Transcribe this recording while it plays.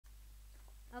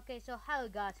Okay, so hello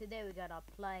guys, today we gotta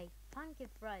play Funky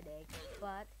Friday,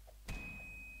 but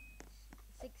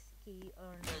 6 key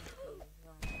or 9 key.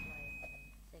 We're gonna play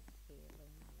 6 key,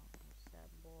 leave me alone, sad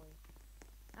boy.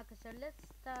 Okay, so let's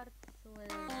start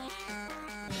with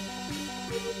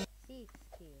 6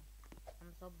 key.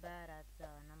 I'm so bad at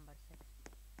number 6.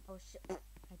 Oh shit,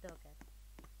 I took it.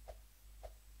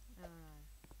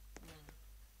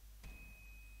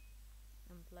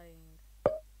 I'm playing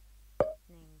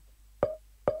named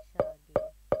Shaggy.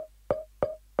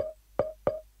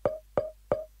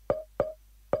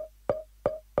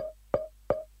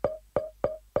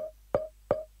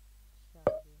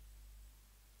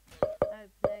 I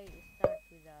play start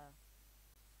with a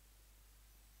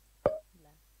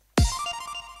left.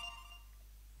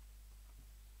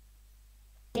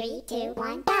 3, 2,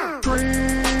 1, go!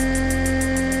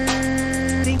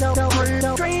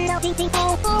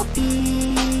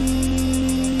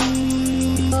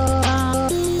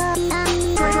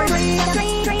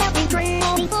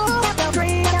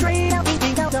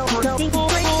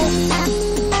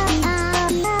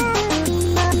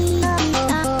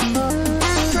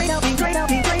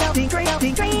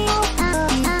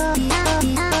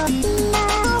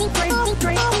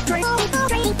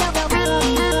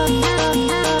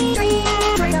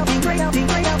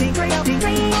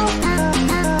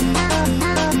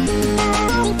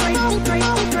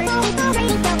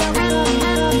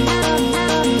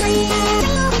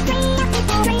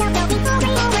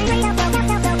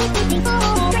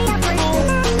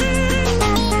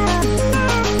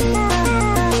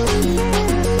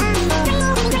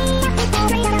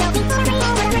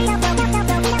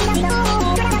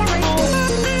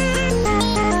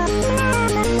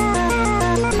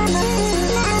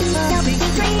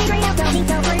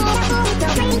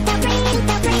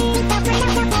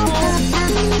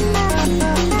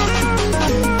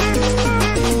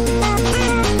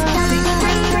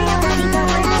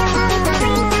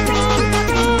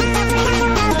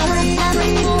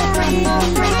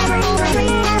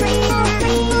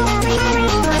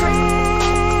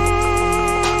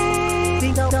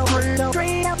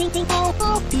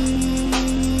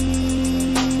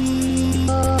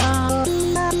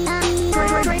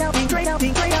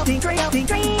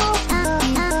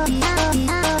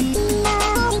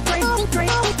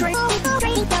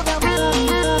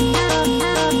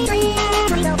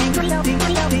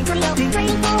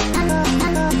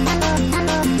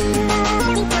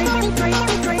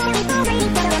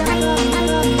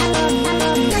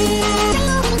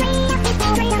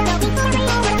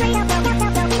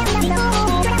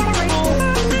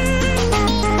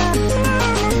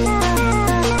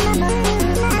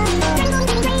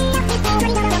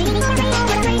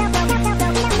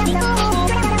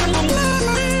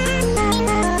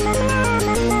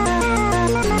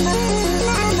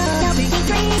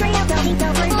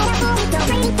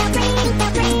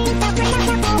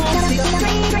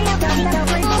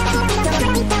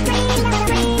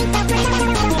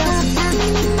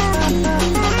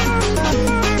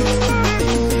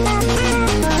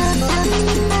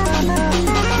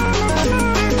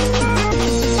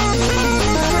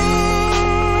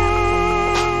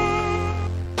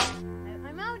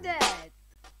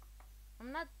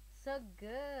 So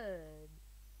good.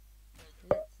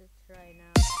 Let's try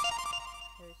now.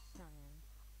 Here's singing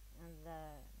and the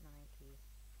 90s.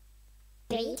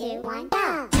 3, 2, 1,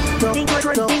 go!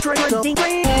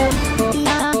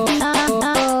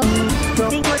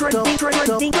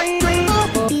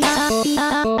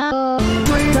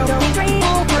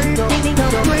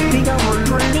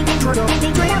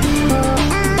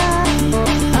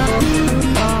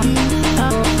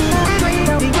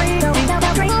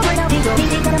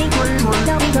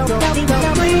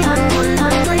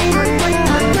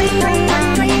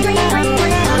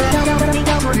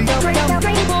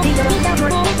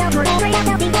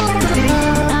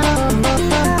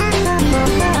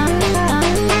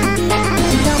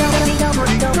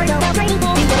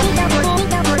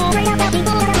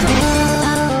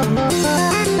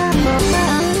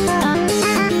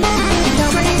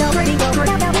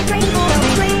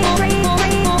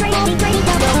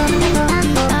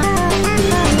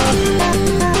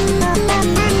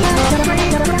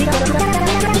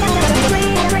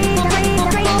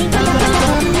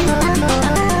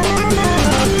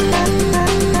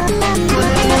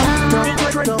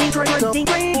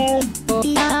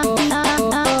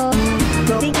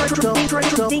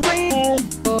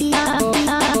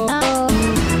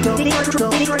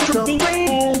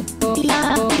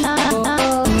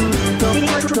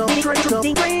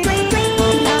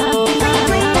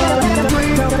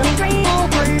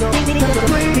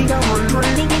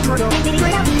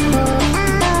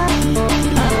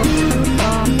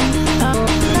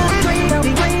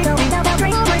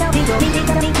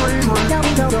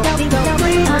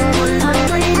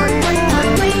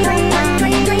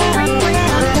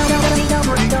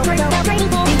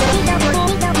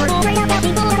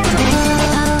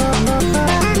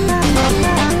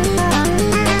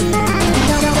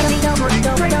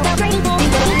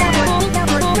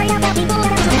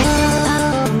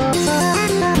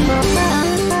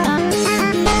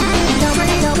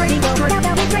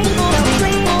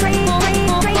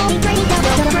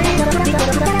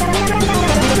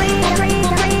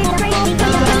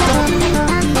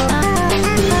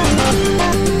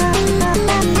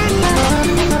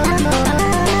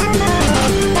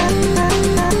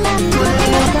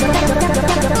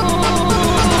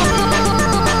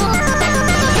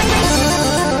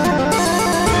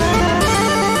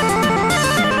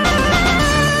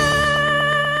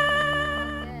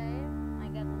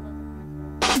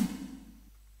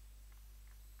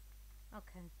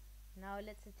 Now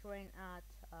let's train at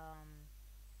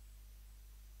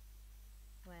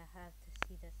where I have to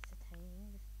see the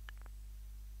settings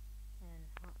and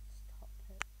hot stop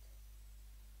it.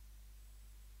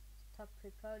 Stop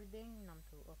recording. Number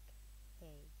 2.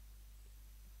 Okay.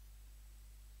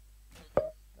 Let's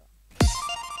go.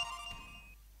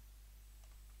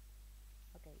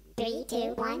 Okay. 3,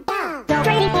 2, 1, go!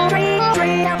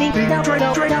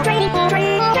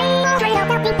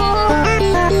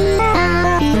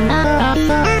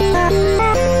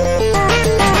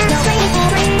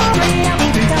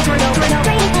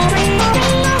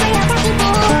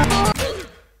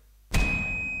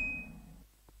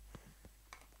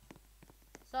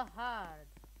 So hard.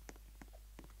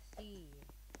 See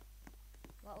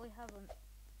what we have on.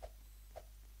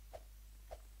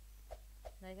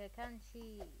 Like I can't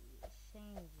change.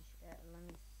 Let me.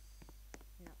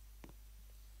 No.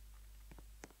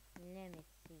 Let me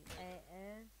see.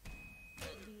 AF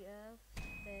BF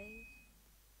space.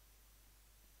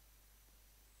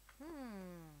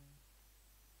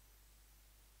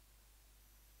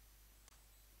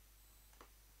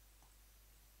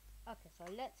 Okay, so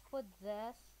let's put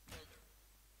this.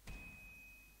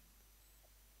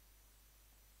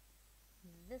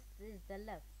 This is the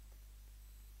left.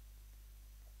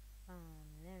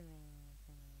 Let me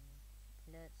think.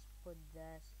 Let's put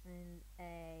this in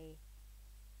a.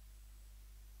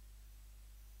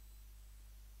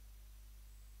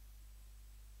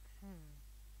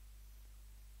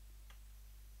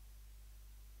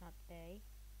 Not A.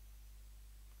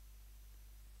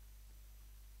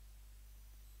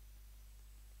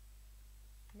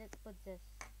 Let's put this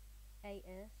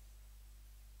AS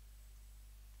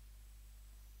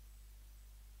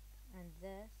and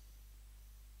this.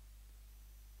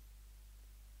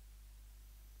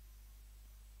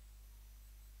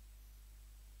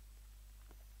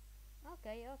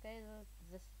 Okay,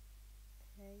 the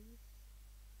space.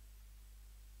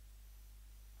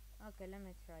 Okay, let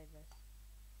me try this.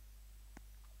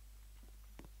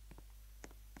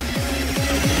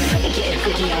 Get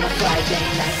freaky on a Friday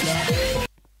night, yeah.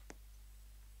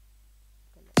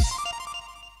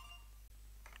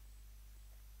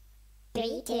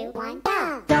 3, 2, 1, go!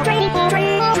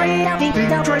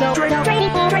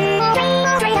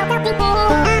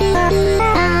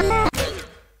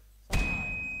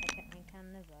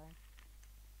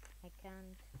 I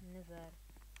can't never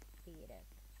beat it.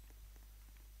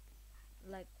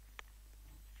 Like.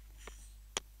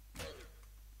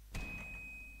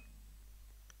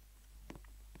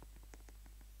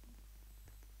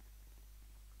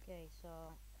 Okay, so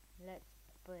let's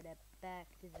put it back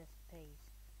to the space.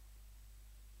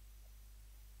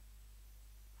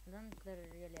 I don't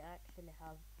really actually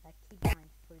have a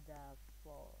keybind for the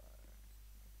 4.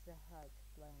 It's hard to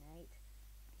play 8.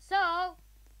 So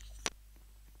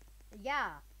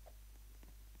yeah.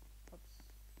 Oops.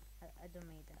 I don't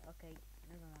made that. Okay,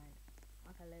 never mind.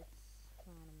 Okay, let's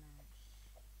run a match.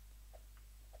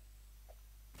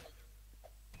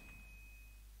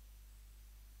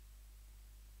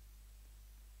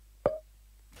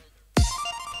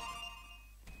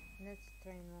 Let's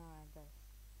train more of this.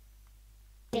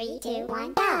 3, 2,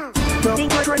 1, go!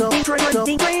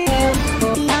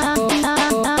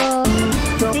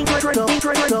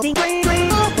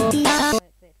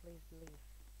 Wait, leave.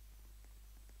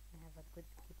 I have a good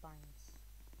key binds.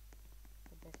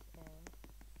 Put this A.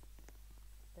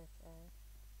 This A.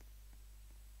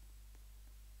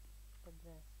 Put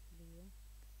this B.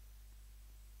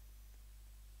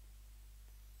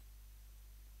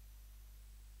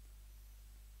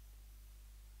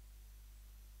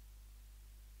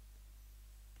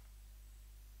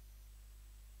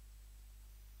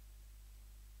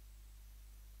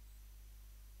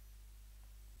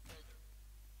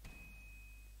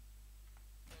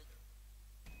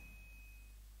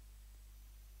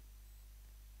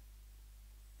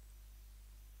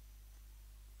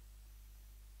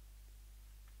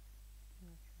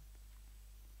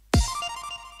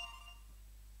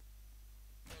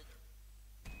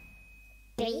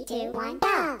 Three, two, one, go!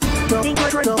 I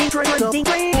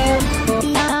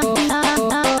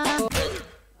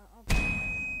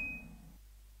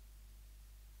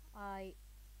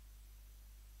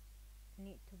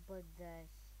need to put this.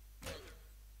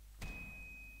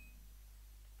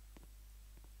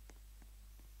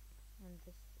 And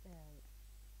this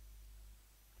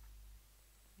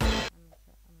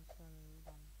I'm so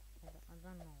dumb. I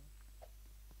don't know.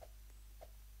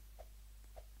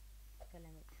 Okay,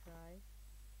 let me try.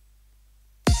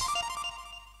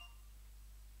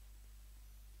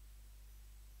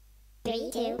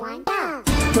 Three, two, one, go!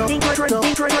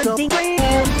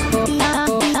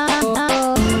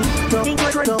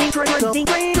 Wait,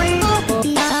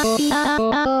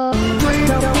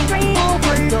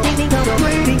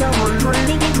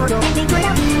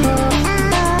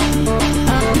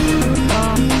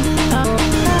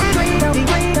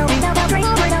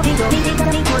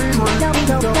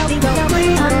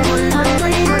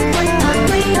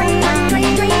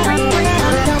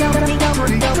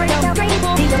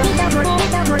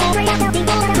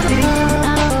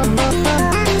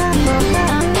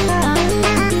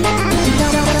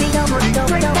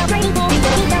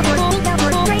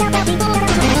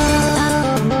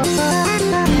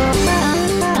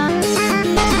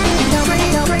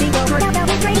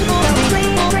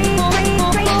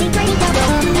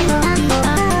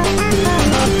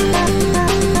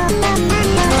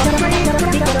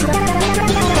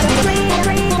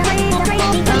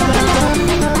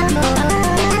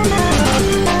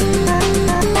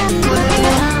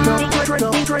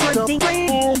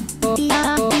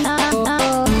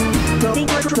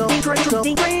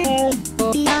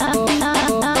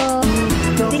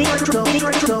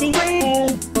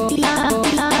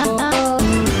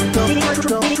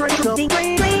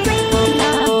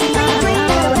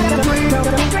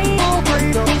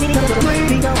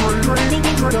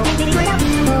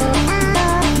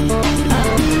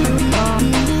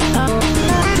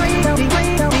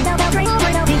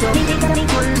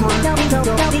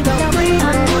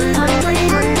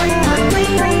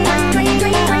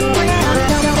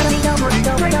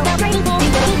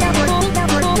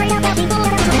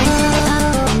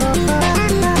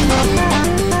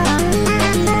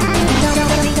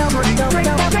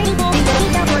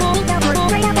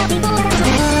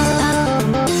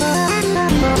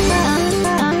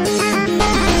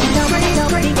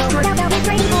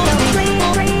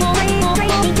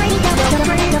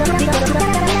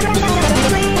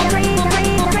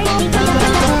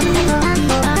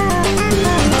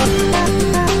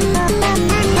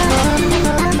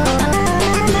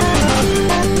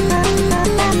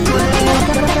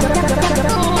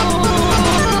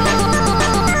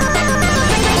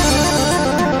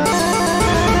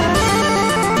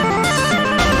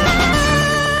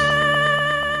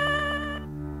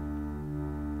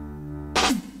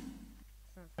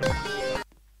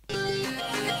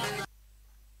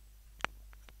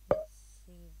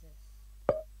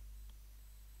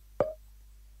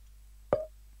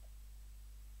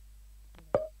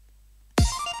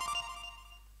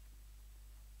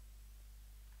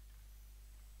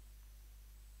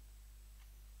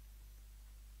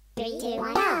 3, 2,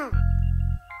 1, go!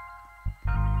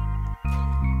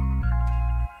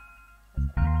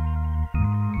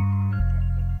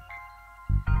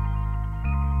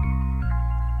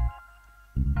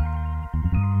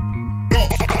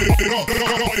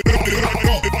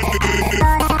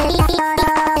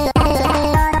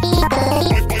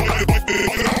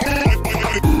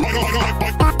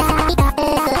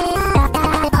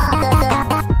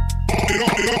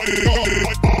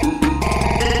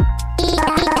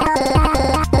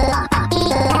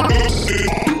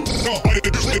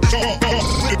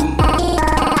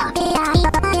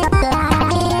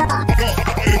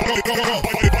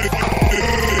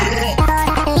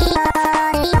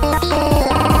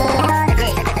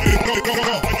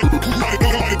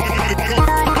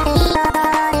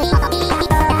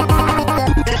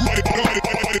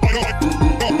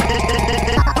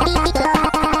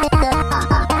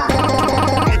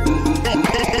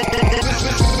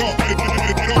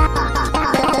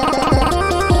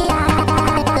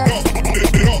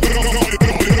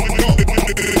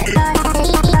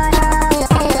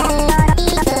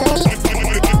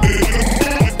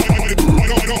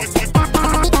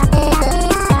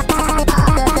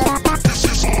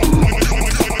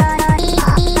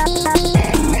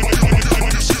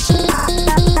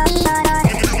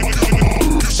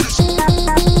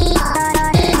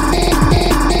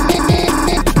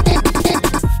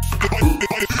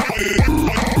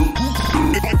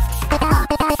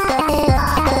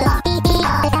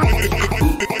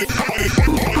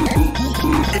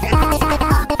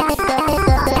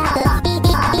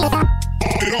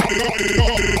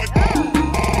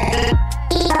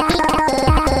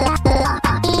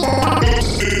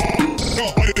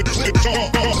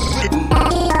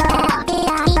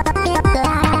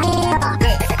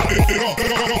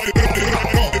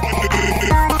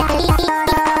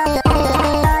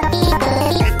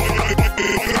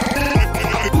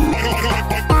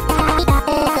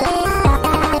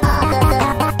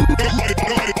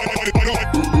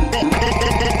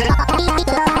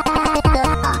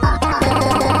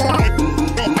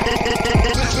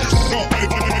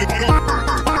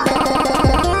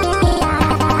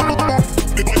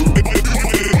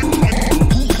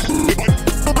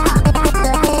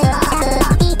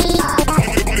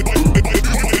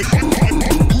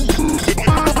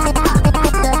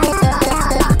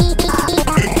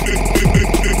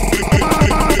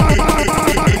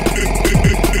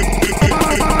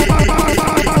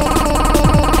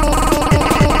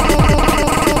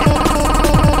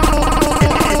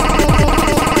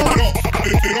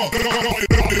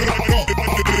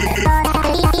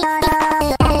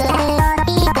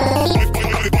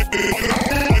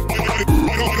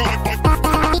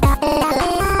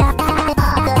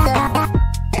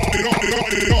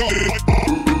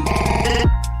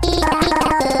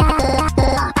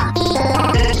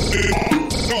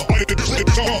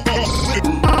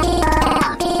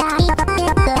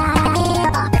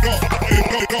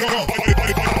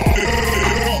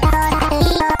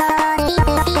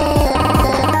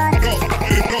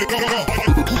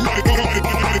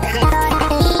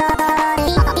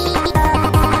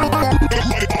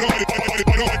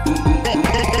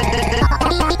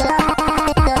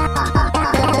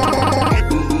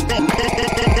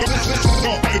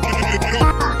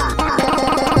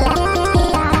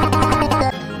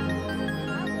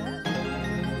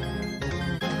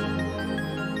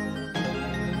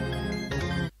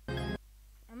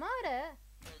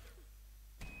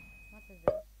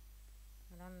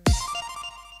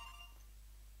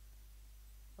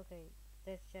 Okay,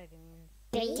 this shaggy means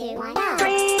 3, 2, 1, go!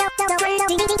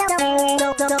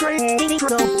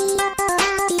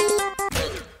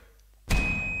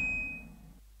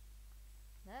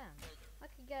 damn.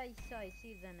 Okay guys, so I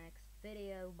see the next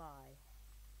video. Bye.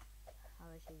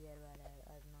 I wish you get right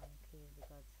at 9 keys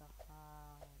because it's so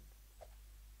hard.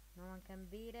 No one can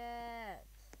beat it.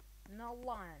 No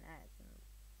one.